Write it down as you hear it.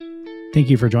Thank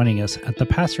you for joining us at the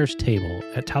Pastor's Table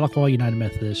at Tahlequah United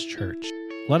Methodist Church.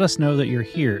 Let us know that you're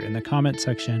here in the comment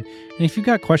section, and if you've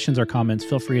got questions or comments,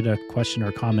 feel free to question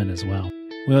or comment as well.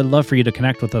 We would love for you to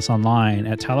connect with us online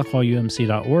at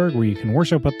tahlequahumc.org, where you can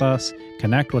worship with us,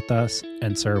 connect with us,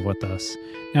 and serve with us.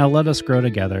 Now let us grow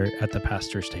together at the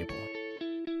Pastor's Table.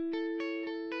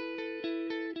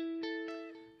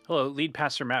 Hello, Lead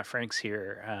Pastor Matt Franks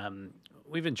here.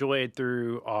 We've enjoyed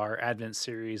through our Advent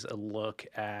series a look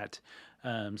at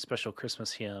special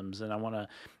Christmas hymns, and I want to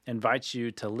invite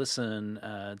you to listen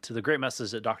to the great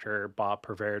message that Dr. Bob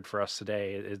prepared for us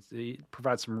today. He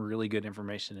provides some really good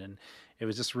information, and it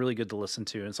was just really good to listen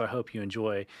to, and so I hope you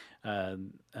enjoy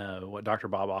what Dr.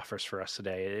 Bob offers for us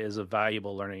today. It is a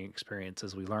valuable learning experience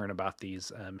as we learn about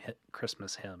these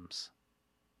Christmas hymns.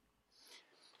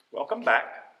 Welcome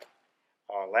back.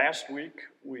 Last week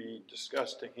we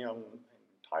discussed a hymn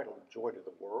entitled Joy to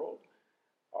the World,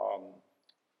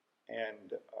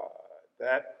 and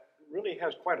that really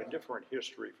has quite a different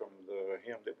history from the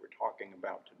hymn that we're talking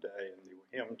about today, and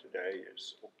the hymn today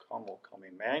is O Come,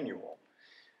 Emmanuel.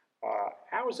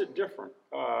 How is it different?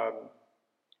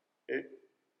 It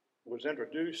was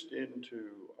introduced into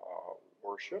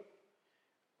worship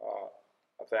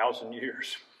 1,000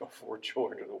 years before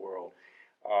Joy to the World,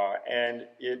 and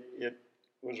it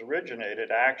was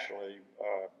originated actually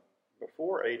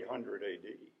before 800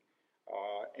 AD.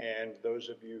 And those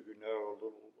of you who know a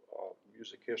little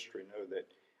music history know that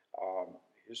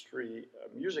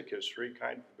music history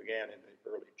kind of began in the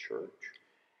early church.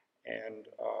 And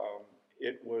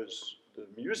it was the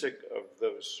music of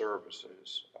those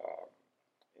services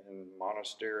in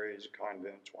monasteries,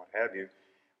 convents, what have you,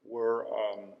 were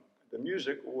the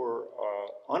music were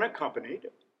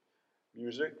unaccompanied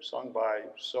music sung by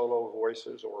solo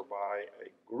voices or by a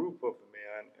group of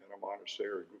men in a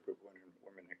monastery, a group of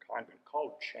women in a convent,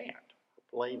 called chant, or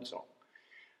plain song.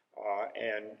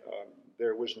 And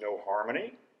there was no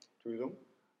harmony to them.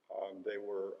 They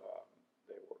were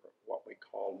what we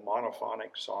call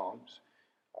monophonic songs,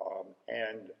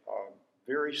 and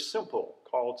very simple,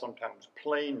 called sometimes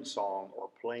plain song or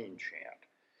plain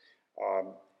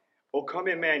chant. O Come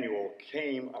Emmanuel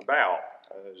came about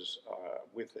as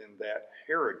within that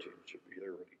heritage of the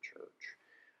early church.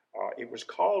 It was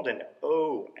called an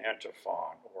O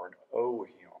antiphon or an O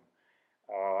hymn.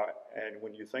 And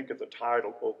when you think of the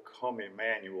title, O Come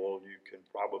Emmanuel, you can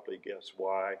probably guess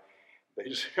why.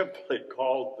 They simply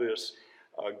called this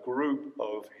group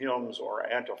of hymns or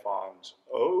antiphons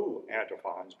O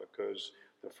antiphons because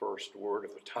the first word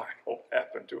of the title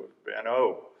happened to have been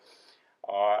O.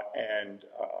 And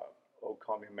O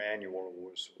Come Emmanuel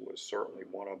was certainly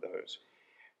one of those.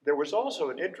 There was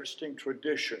also an interesting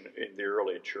tradition in the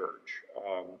early church,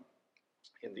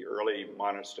 in the early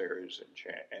monasteries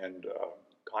and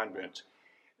convents.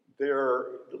 There,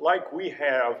 like we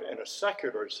have in a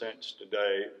secular sense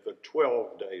today, the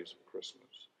 12 days of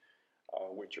Christmas,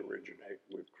 which originate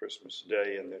with Christmas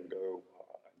Day and then go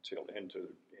until into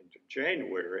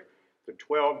January, the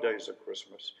 12 days of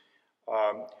Christmas.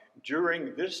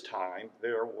 During this time,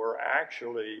 there were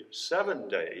actually 7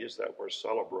 days that were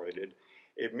celebrated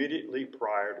immediately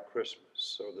prior to Christmas.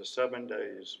 So the 7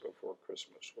 days before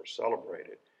Christmas were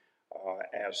celebrated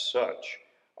as such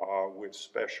with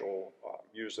special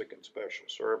music and special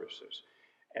services.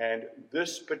 And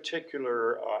this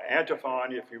particular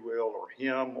antiphon, if you will, or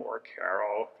hymn or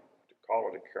carol, if you want to call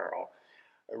it a carol,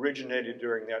 originated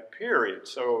during that period.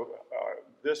 So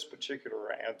this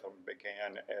particular anthem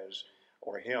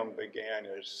hymn began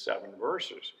as 7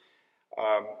 verses.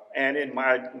 And in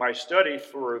my study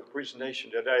for the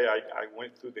presentation today, I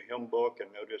went through the hymn book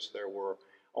and noticed there were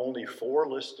only 4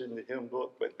 listed in the hymn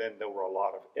book, but then there were a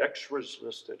lot of extras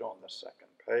listed on the second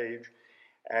page.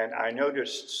 And I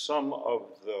noticed some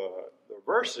of the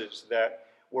verses that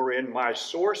were in my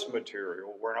source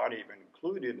material were not even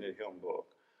included in the hymn book.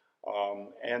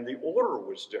 And the order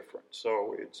was different.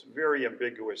 So it's very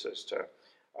ambiguous as to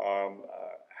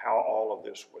how all of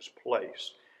this was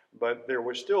placed. But there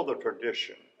was still the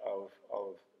tradition of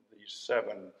these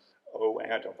 7 O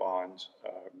antiphons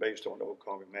based on O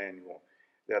Come Emmanuel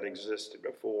that existed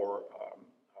before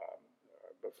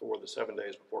the 7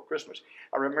 days before Christmas.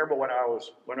 I remember when I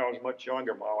was much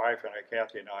younger, my wife and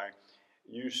Kathy and I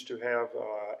used to have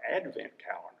Advent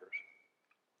calendars,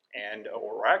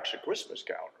 or actually Christmas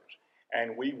calendars,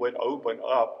 and we would open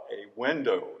up a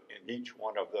window in each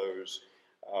one of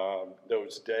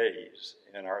those days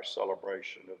in our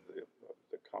celebration of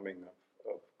the coming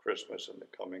of Christmas and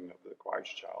the coming of the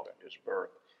Christ child and his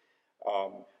birth.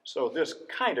 So this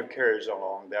kind of carries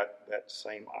along that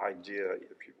same idea,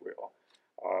 if you will.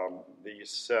 These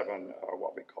 7 are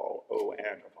what we call O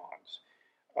antiphons.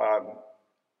 Um,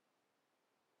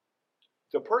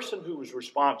 the person who was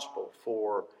responsible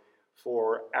for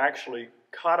actually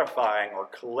codifying or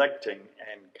collecting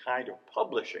and kind of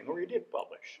publishing, or he did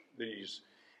publish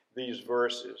these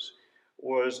verses,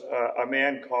 was a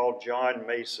man called John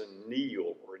Mason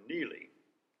Neale, or Neely.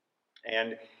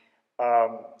 And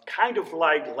kind of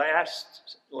like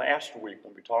last week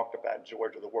when we talked about Joy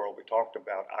to the World, we talked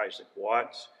about Isaac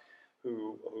Watts,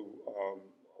 who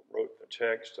wrote the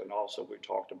text, and also we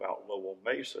talked about Lowell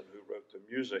Mason, who wrote the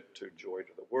music to Joy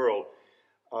to the World.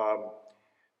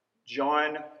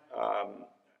 John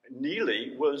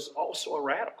Neely was also a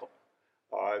radical.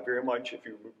 Very much, if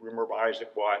you remember,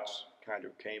 Isaac Watts kind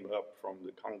of came up from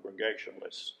the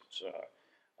Congregationalist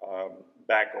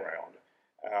background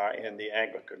in the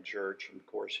Anglican Church. And of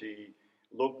course, he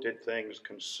looked at things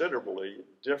considerably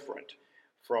different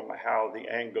from how the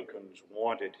Anglicans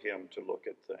wanted him to look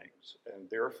at things. And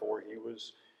therefore, he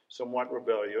was somewhat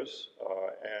rebellious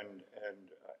and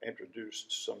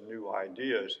introduced some new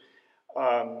ideas.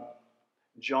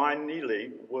 John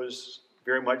Neely was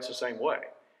very much the same way.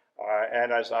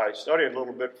 And as I studied a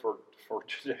little bit for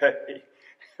today,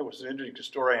 it was an interesting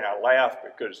story, and I laughed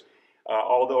because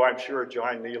although I'm sure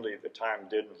John Neely at the time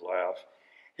didn't laugh,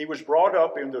 he was brought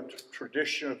up in the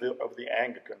tradition of the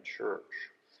Anglican Church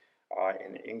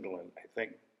in England, I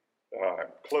think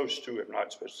close to, if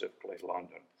not specifically,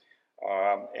 London.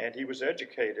 And he was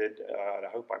educated, and I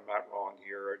hope I'm not wrong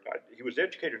here, he was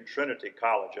educated in Trinity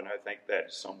College, and I think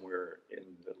that's somewhere in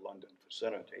the London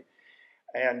vicinity.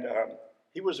 And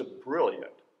he was a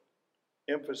brilliant,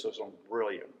 emphasis on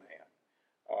brilliant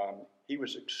man. He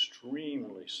was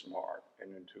extremely smart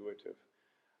and intuitive.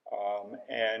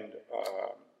 And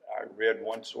I read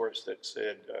one source that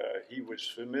said he was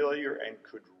familiar and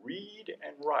could read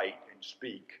and write and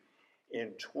speak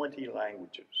in 20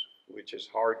 languages, which is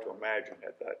hard to imagine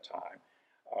at that time.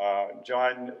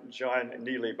 John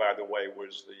Neely, by the way,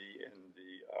 was in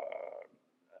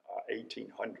the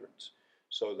 1800s,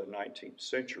 so the 19th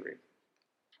century,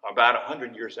 about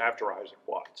 100 years after Isaac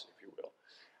Watts, if you will.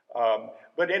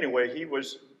 But anyway, he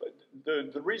was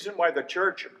the reason why the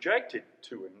church objected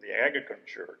to him, the Anglican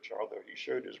Church, although he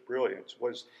showed his brilliance,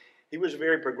 was he was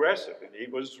very progressive and he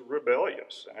was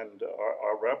rebellious and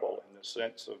a rebel in the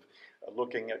sense of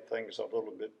looking at things a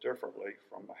little bit differently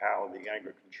from how the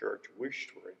Anglican Church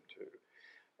wished for him to.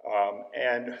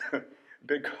 And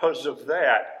because of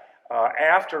that,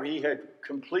 after he had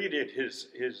completed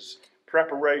his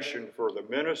preparation for the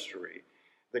ministry,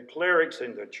 the clerics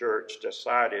in the church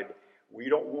decided, we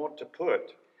don't want to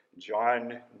put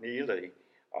John Neely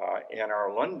in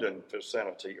our London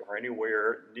vicinity or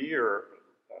anywhere near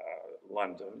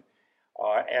London.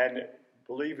 And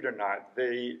believe it or not,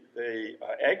 they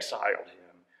exiled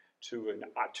him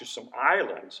to some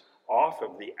islands off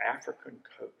of the African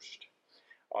coast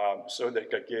so they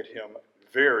could get him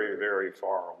very, very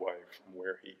far away from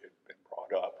where he had been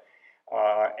brought up.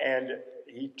 And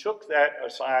he took that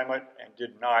assignment and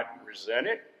did not resent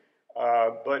it,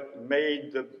 but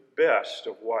made the best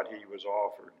of what he was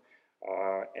offered.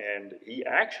 And he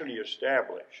actually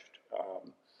established,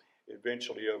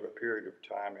 eventually over a period of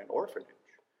time, an orphanage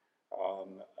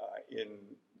in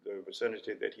the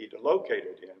vicinity that he'd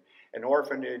located in, an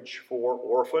orphanage for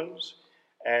orphans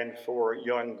and for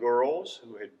young girls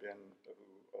who had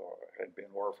been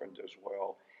orphaned as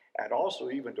well, and also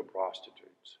even to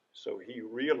prostitutes. So he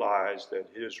realized that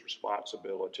his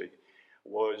responsibility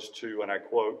was to, and I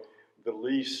quote, the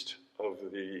least of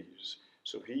these.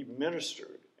 So he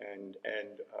ministered and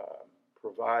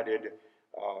provided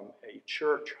a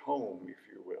church home, if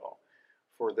you will,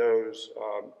 for those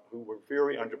who were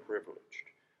very underprivileged.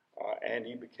 And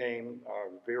he became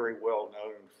very well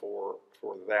known for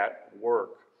that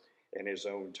work in his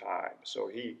own time. So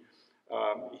he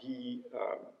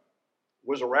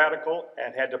was a radical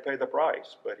and had to pay the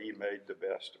price, but he made the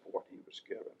best of what he was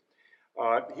given.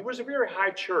 He was a very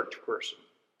high church person,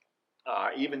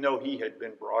 even though he had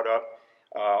been brought up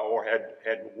or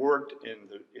had worked in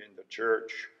the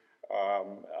church,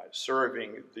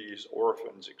 serving these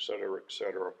orphans, et cetera, et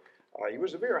cetera. He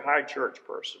was a very high church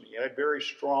person. He had very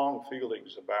strong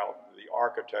feelings about the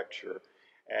architecture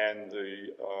and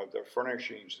the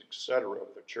furnishings, et cetera,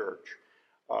 of the church.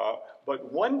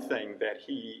 But one thing that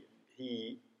he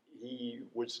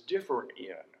was different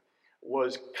in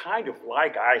was kind of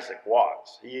like Isaac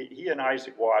Watts. He and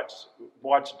Isaac Watts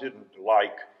didn't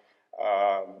like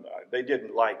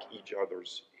each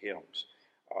other's hymns,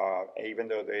 even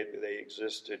though they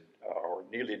existed, or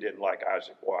Neely didn't like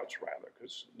Isaac Watts rather,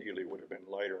 because Neely would have been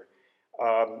later.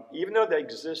 Even though they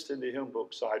exist in the hymn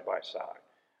book side by side,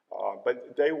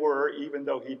 but they were, even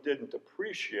though he didn't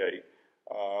appreciate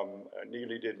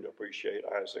Neely didn't appreciate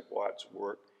Isaac Watts'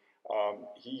 work.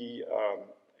 He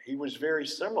was very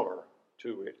similar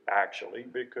to it, actually,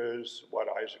 because what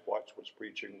Isaac Watts was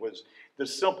preaching was the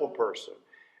simple person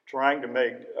trying to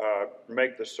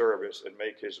make the service and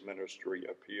make his ministry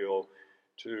appeal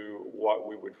to what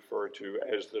we would refer to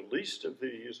as the least of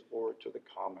these, or to the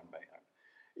common man,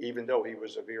 even though he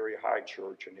was a very high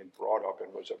church and had brought up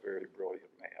and was a very brilliant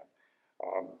man.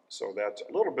 So that's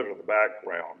a little bit of the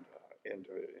background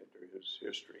into his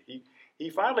history. He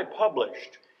finally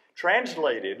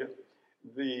translated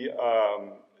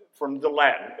from the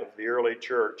Latin of the early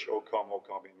church, O Come,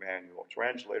 Emmanuel,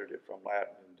 translated it from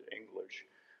Latin into English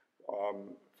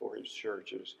for his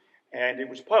churches, and it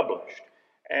was published.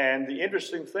 And the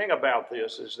interesting thing about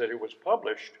this is that it was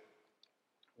published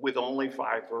with only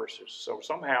 5 verses. So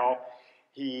somehow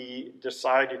he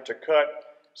decided to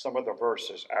cut some of the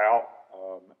verses out,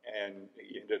 and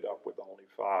he ended up with only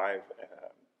 5.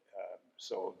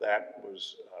 So that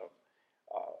was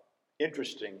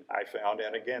interesting, I found.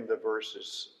 And again, the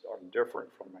verses are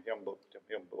different from hymn book to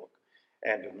hymn book.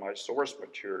 And in my source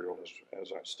material,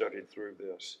 as I studied through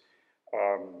this,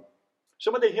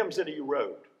 some of the hymns that he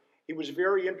wrote, he was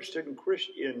very interested in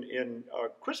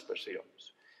Christmas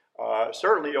hymns.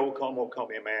 Certainly, O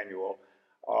Come, Emmanuel,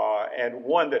 and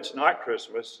one that's not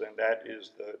Christmas, and that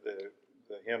is the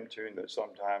hymn tune that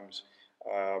sometimes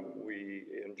we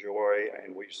enjoy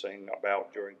and we sing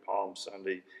about during Palm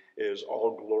Sunday, is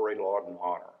All Glory, Laud, and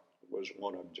Honor, was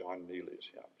one of John Neely's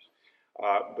hymns.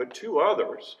 But 2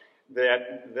 others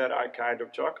that I kind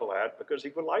of chuckle at, because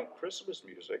he would like Christmas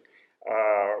music,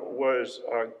 was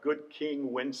Good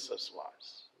King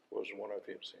Wenceslas, was one of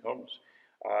his hymns.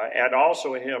 And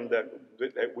also a hymn that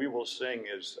we will sing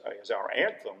is our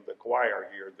anthem, the choir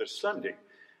here this Sunday,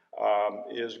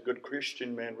 is Good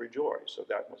Christian Men Rejoice. So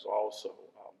that was also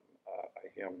a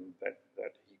hymn that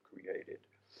he created.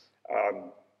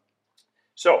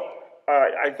 So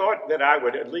I thought that I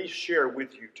would at least share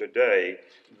with you today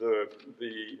the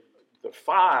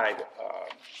 5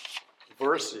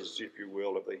 verses, if you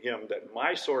will, of the hymn that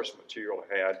my source material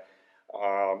had,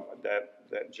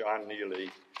 that John Neely,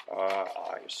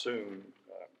 I assume,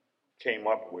 came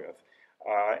up with.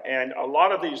 And a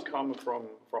lot of these come from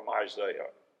Isaiah,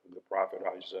 the prophet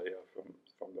Isaiah, from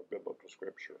the biblical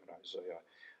scripture in Isaiah.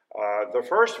 The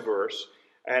first verse,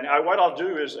 and what I'll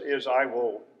do is I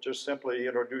will just simply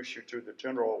introduce you to the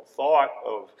general thought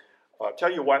of,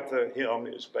 tell you what the hymn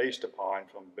is based upon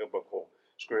from biblical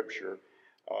scripture,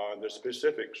 the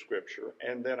specific scripture,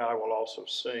 and then I will also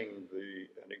sing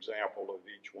an example of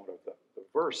each one of the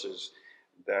verses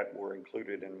that were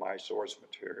included in my source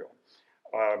material.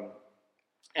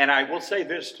 And I will say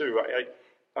this too,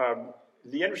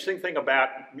 the interesting thing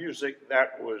about music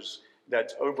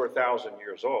that's over 1,000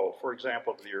 years old, for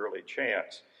example, the early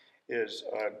chants, is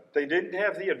they didn't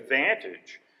have the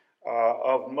advantage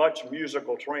of much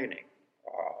musical training.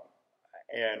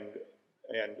 And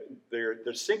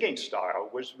the singing style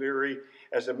was very,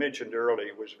 as I mentioned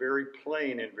earlier, was very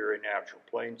plain and very natural,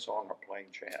 plain song or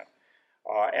plain chant.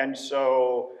 And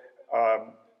so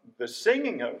the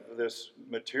singing of this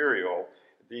material,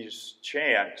 these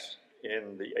chants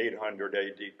in the 800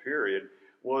 AD period,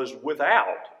 was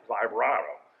without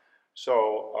vibrato.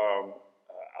 So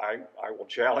I will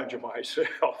challenge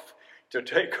myself to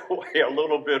take away a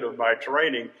little bit of my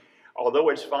training, although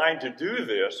it's fine to do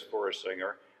this for a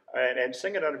singer, and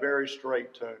sing it in a very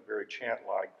straight tone, very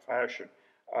chant-like fashion.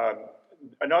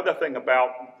 Another thing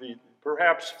about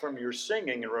perhaps from your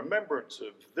singing and remembrance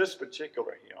of this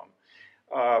particular hymn,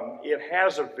 it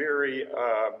has a very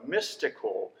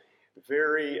mystical,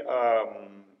 very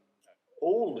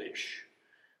oldish,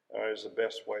 is the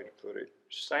best way to put it,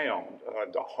 sound.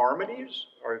 The harmonies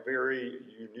are very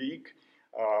unique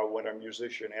when a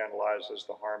musician analyzes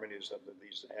the harmonies of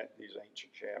these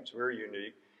ancient chants, very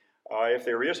unique. If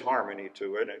there is harmony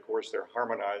to it, and of course they're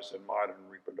harmonized in modern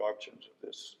reproductions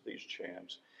of these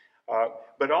chants,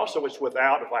 but also it's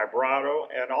without vibrato,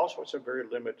 and also it's a very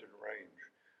limited range.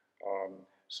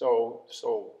 So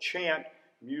chant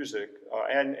music,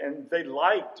 and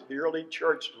the early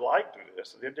church liked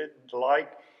this. They didn't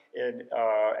like they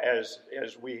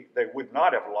would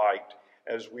not have liked,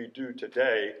 as we do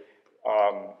today,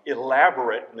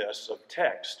 elaborateness of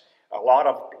text. A lot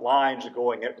of lines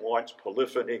going at once,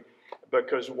 polyphony,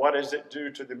 because what does it do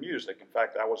to the music? In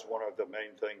fact, that was one of the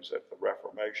main things that the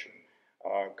Reformation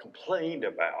complained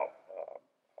about,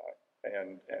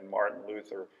 and Martin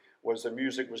Luther, was the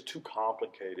music was too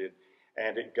complicated,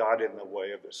 and it got in the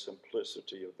way of the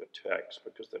simplicity of the text,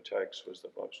 because the text was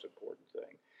the most important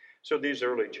thing. So these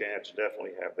early chants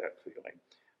definitely have that feeling.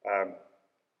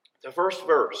 The first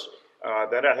verse,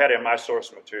 that I had in my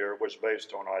source material was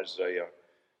based on Isaiah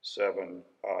 7,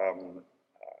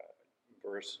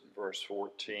 verse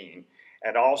 14,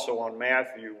 and also on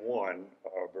Matthew 1,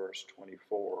 verse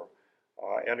 24.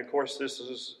 And of course, this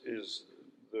is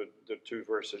the two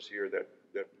verses here that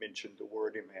mention the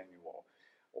word Emmanuel,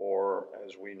 or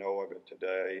as we know of it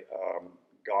today,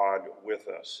 God with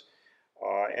us.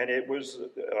 And it was,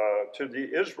 to the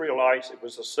Israelites, it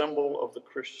was a symbol of the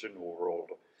Christian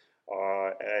world.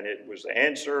 And it was the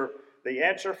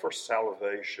answer for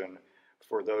salvation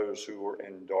for those who were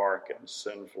in dark and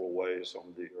sinful ways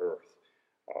on the earth.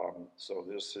 So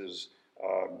this is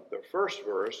the first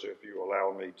verse, if you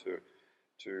allow me to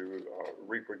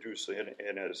reproduce it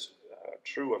in as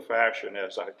true a fashion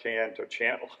as I can to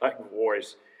chant-like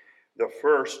voice, the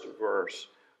first verse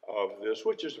of this,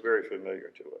 which is very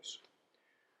familiar to us.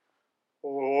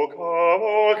 O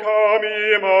come,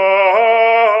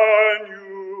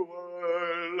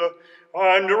 Emmanuel,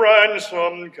 and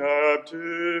ransom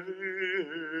captive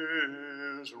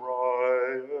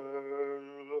Israel,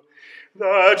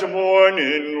 that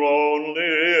mourning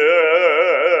lonely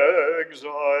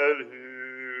exile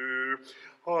here,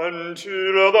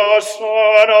 until the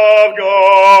Son of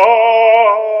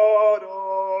God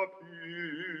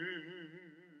appear.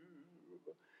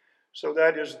 So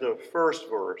that is the first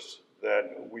verse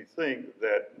that we think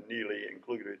that Neely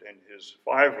included in his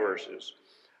 5 verses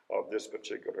of this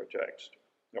particular text,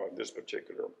 or this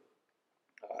particular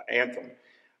anthem.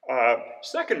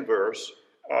 Second verse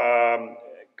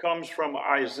comes from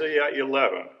Isaiah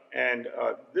 11, and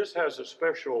this has a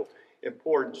special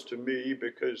importance to me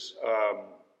because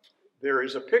there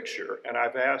is a picture, and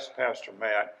I've asked Pastor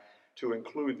Matt to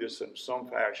include this in some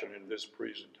fashion in this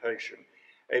presentation,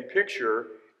 a picture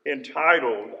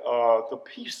entitled The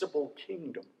Peaceable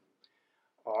Kingdom.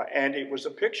 And it was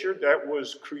a picture that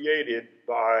was created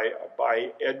by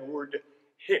Edward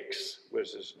Hicks,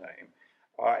 was his name.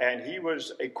 And he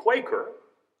was a Quaker,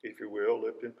 if you will,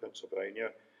 lived in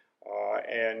Pennsylvania.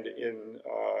 And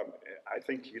I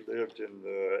think he lived in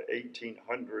the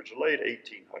 1800s, late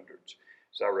 1800s,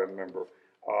 as I remember.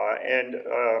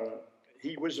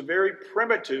 He was a very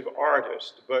primitive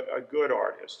artist, but a good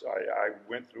artist. I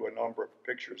went through a number of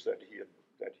pictures that he had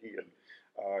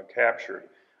captured,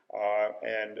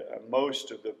 and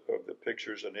most of the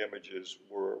pictures and images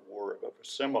were of a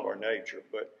similar nature.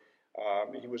 But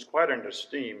he was quite an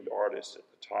esteemed artist at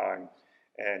the time,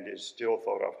 and is still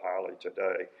thought of highly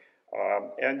today.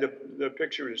 And the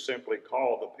picture is simply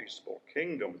called The Peaceable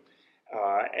Kingdom,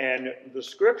 and the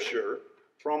scripture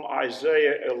from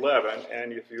Isaiah 11,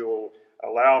 and if you'll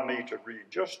allow me to read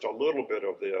just a little bit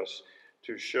of this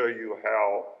to show you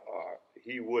how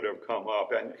he would have come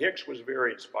up. And Hicks was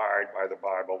very inspired by the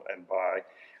Bible and by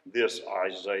this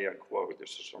Isaiah quote.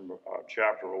 This is from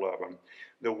chapter 11.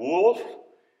 The wolf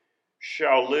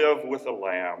shall live with the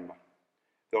lamb.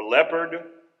 The leopard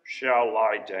shall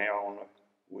lie down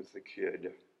with the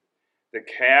kid. The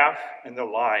calf and the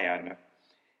lion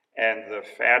and the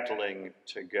fatling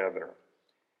together.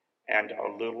 And a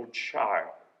little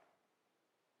child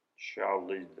shall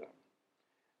lead them.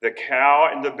 The cow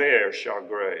and the bear shall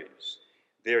graze.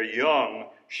 Their young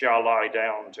shall lie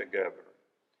down together.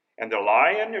 And the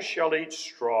lion shall eat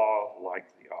straw like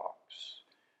the ox.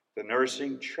 The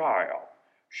nursing child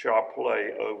shall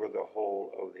play over the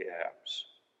hole of the apse.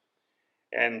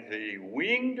 And the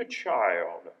winged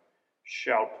child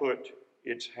shall put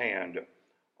its hand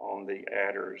on the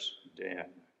adder's den.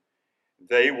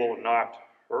 They will not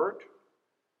hurt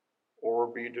or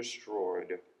be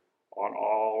destroyed on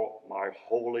all my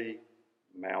holy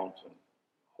mountain,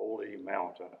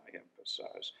 I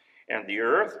emphasize. And the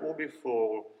earth will be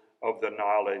full of the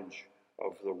knowledge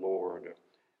of the Lord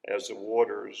as the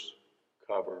waters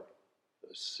cover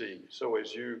the sea. So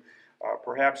as you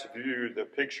perhaps view the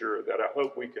picture that I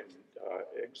hope we can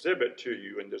exhibit to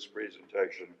you in this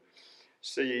presentation,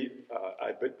 see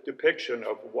a depiction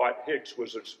of what Hicks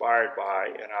was inspired by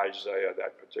in Isaiah,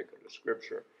 that particular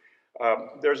scripture.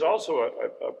 There's also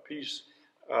a piece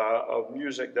of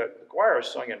music that the choir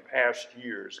has sung in past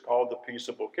years called The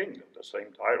Peaceable Kingdom, the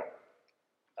same title.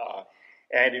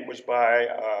 And it was by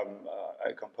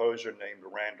a composer named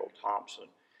Randall Thompson.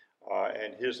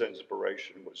 And his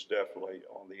inspiration was definitely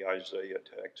on the Isaiah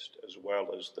text as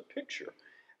well as the picture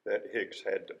that Hicks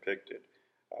had depicted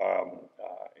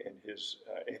in his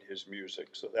music.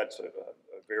 So that's a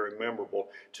very memorable.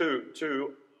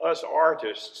 To us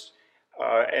artists,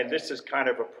 and this is kind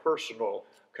of a personal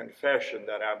confession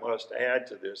that I must add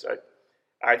to this.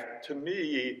 To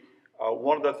me,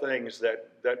 one of the things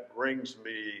that brings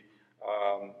me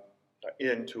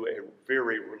into a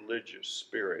very religious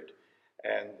spirit,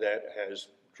 and that has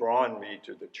drawn me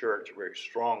to the church very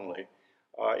strongly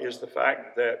is the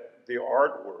fact that the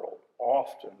art world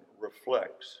often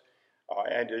reflects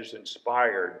and is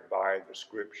inspired by the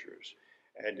scriptures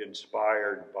and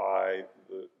inspired by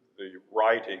the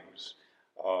writings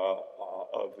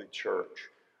of the church.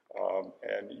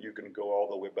 And you can go all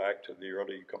the way back to the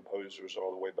early composers,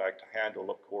 all the way back to Handel,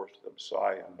 of course, to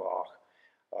Messiah and Bach,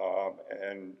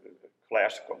 and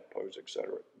classical composers,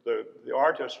 etc. The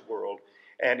artist world,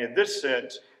 and in this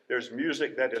sense, there's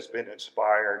music that has been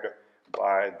inspired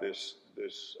by this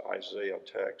Isaiah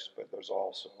text, but there's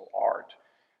also art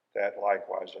that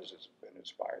likewise has been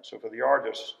inspired. So for the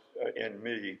artist in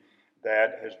me,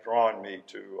 that has drawn me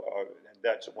to, and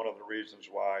that's one of the reasons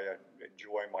why I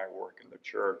enjoy my work in the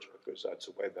church, because that's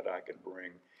the way that I can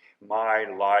bring my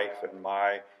life and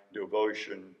my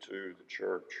devotion to the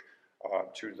church,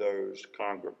 to those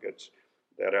congregates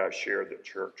that I share the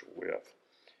church with.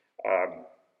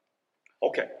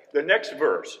 Okay, the next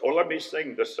verse, let me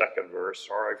sing the second verse.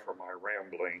 Sorry for my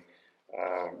rambling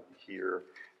here.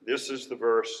 This is the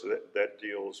verse that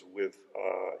deals with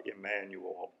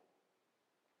Emmanuel.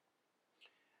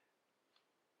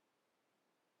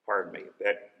 Pardon me,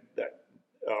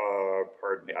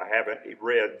 pardon me, I haven't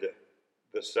read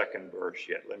the second verse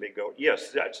yet. Let me go.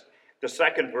 Yes, that's the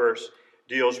second verse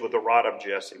deals with the rod of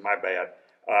Jesse. My bad.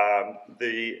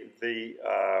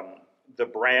 The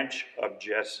branch of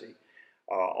Jesse.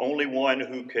 Only one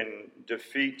who can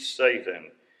defeat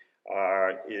Satan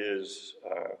is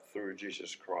through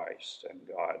Jesus Christ and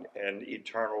God, and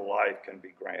eternal life can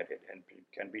be granted and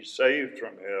can be saved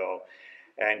from hell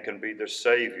and can be the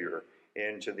Savior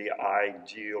into the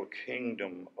ideal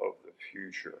kingdom of the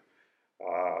future,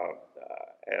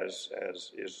 as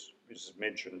is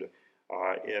mentioned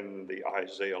in the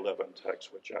Isaiah 11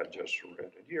 text, which I just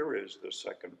read. And here is the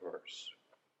second verse.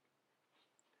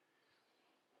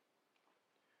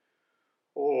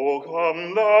 O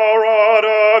come, thou rod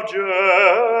of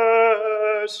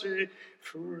Jesse,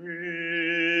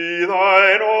 free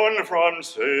thine own from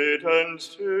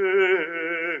Satan's tyranny.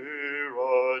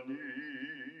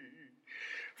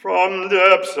 From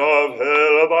depths of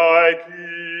hell thy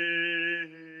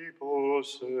people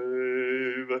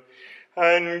save,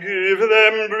 and give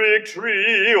them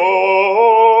victory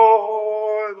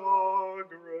o'er the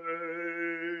grave.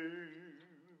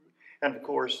 And of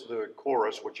course, the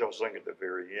chorus, which I'll sing at the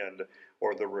very end,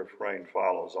 or the refrain,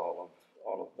 follows all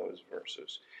of those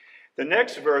verses. The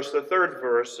next verse, the third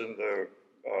verse in the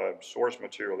source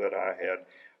material that I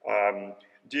had,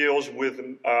 deals with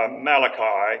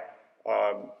Malachi,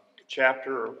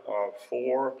 chapter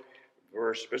 4,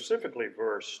 specifically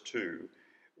verse 2,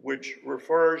 which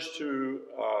refers to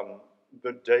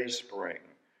the day spring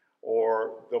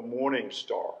or the morning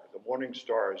star. The morning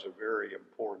star is a very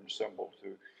important symbol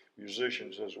to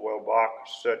musicians as well. Bach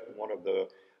set one of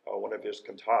his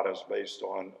cantatas based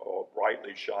on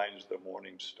 "Brightly shines the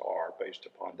morning star," based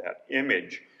upon that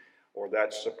image or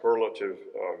that superlative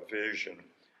vision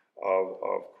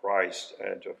of Christ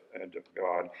and of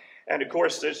God. And of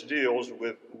course, this deals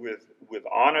with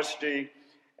honesty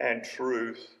and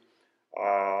truth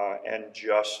and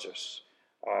justice.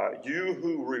 You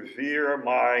who revere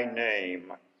my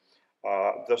name,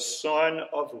 the Son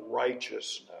of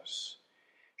Righteousness,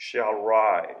 shall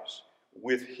rise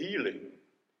with healing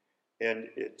in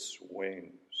its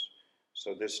wings.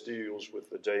 So this deals with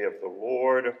the day of the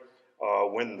Lord,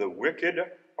 when the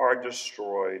wicked are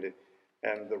destroyed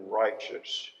and the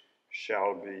righteous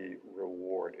shall be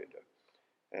rewarded.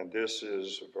 And this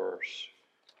is verse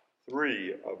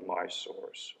 3 of my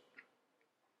source.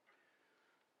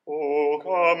 O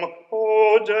come,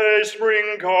 O day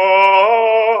spring,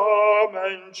 come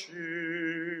and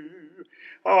cheer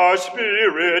our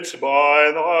spirits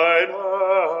by thine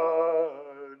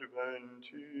advent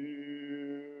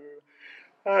here,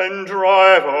 and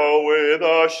drive away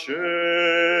the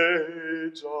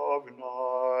shades of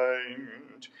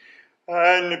night,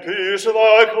 and pierce the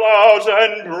clouds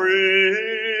and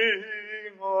bring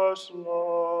us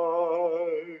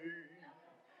light.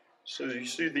 So you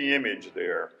see the image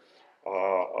there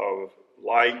of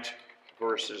light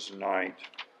versus night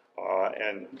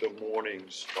and the morning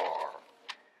star.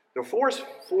 The fourth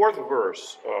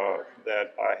verse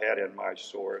that I had in my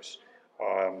source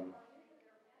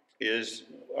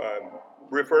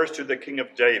refers to the King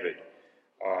of David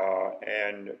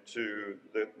and to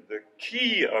the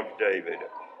key of David.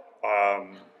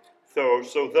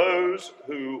 So those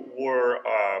who were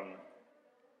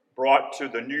brought to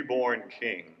the newborn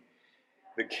king,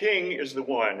 the king is the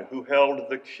one who held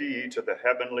the key to the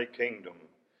heavenly kingdom.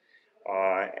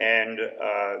 And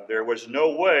there was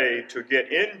no way to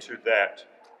get into that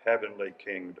heavenly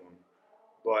kingdom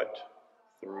but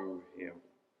through him.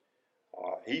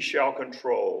 He shall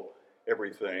control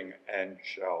everything and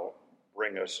shall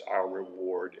bring us our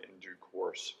reward in due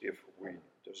course if we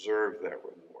deserve that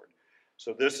reward.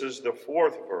 So this is the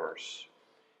fourth verse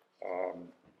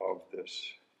of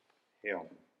this hymn.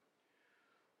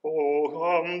 O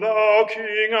come, thou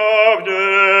King of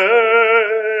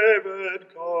David,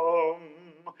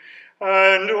 come,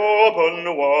 and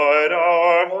open wide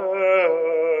our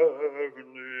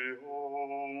heavenly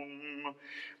home.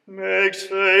 Make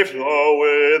safe the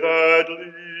way that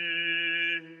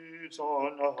leads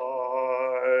on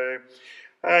high,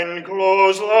 and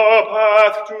close the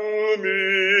path to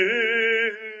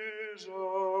misery.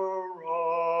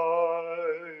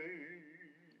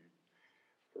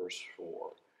 Verse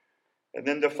 4. And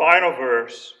then the final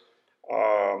verse,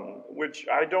 which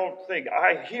I don't think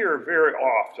I hear very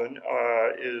often,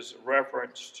 is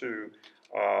reference to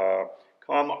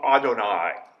Come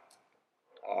Adonai,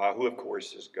 who of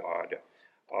course is God,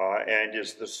 and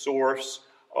is the source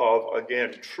of,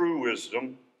 again, true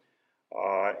wisdom,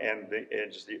 and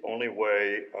it's the only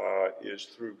way is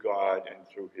through God and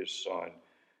through his Son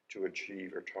to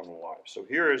achieve eternal life. So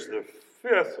here is the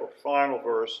fifth or final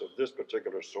verse of this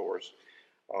particular source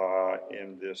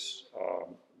in this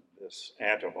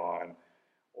antiphon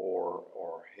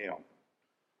or hymn.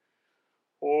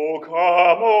 O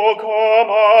come,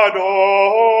 Adonai,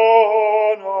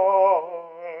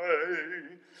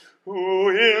 who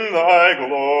in thy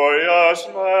glorious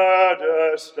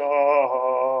majesty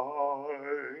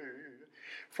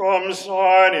from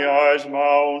Sinai's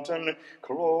mountain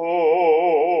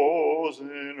closing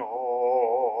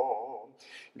on,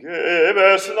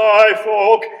 givest thy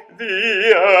folk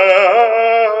the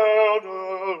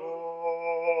elder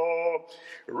law.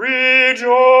 Rejoice,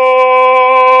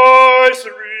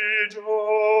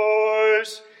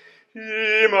 rejoice,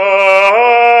 Emmanuel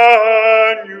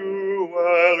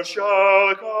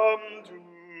shall come to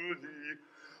thee,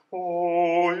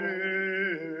 O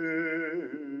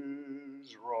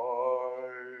Israel.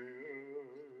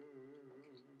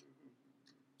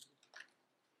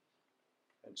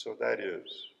 And so that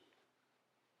is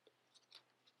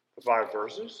the 5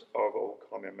 verses of O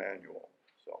Come Emmanuel.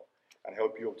 So I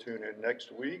hope you'll tune in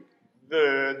next week.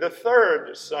 The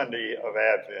third Sunday of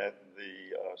Advent,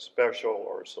 the special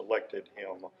or selected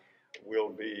hymn will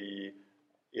be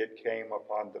It Came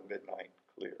Upon the Midnight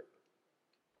Clear.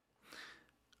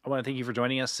 I want to thank you for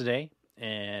joining us today,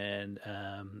 and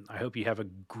I hope you have a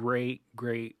great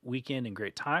weekend and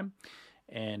great time,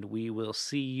 and we will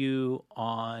see you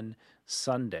on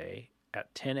Sunday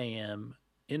at 10 a.m.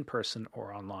 in person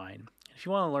or online. If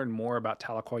you want to learn more about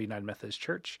Tahlequah United Methodist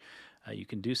Church, you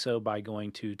can do so by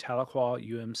going to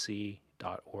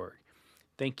tahlequahumc.org.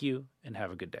 Thank you, and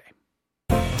have a good day.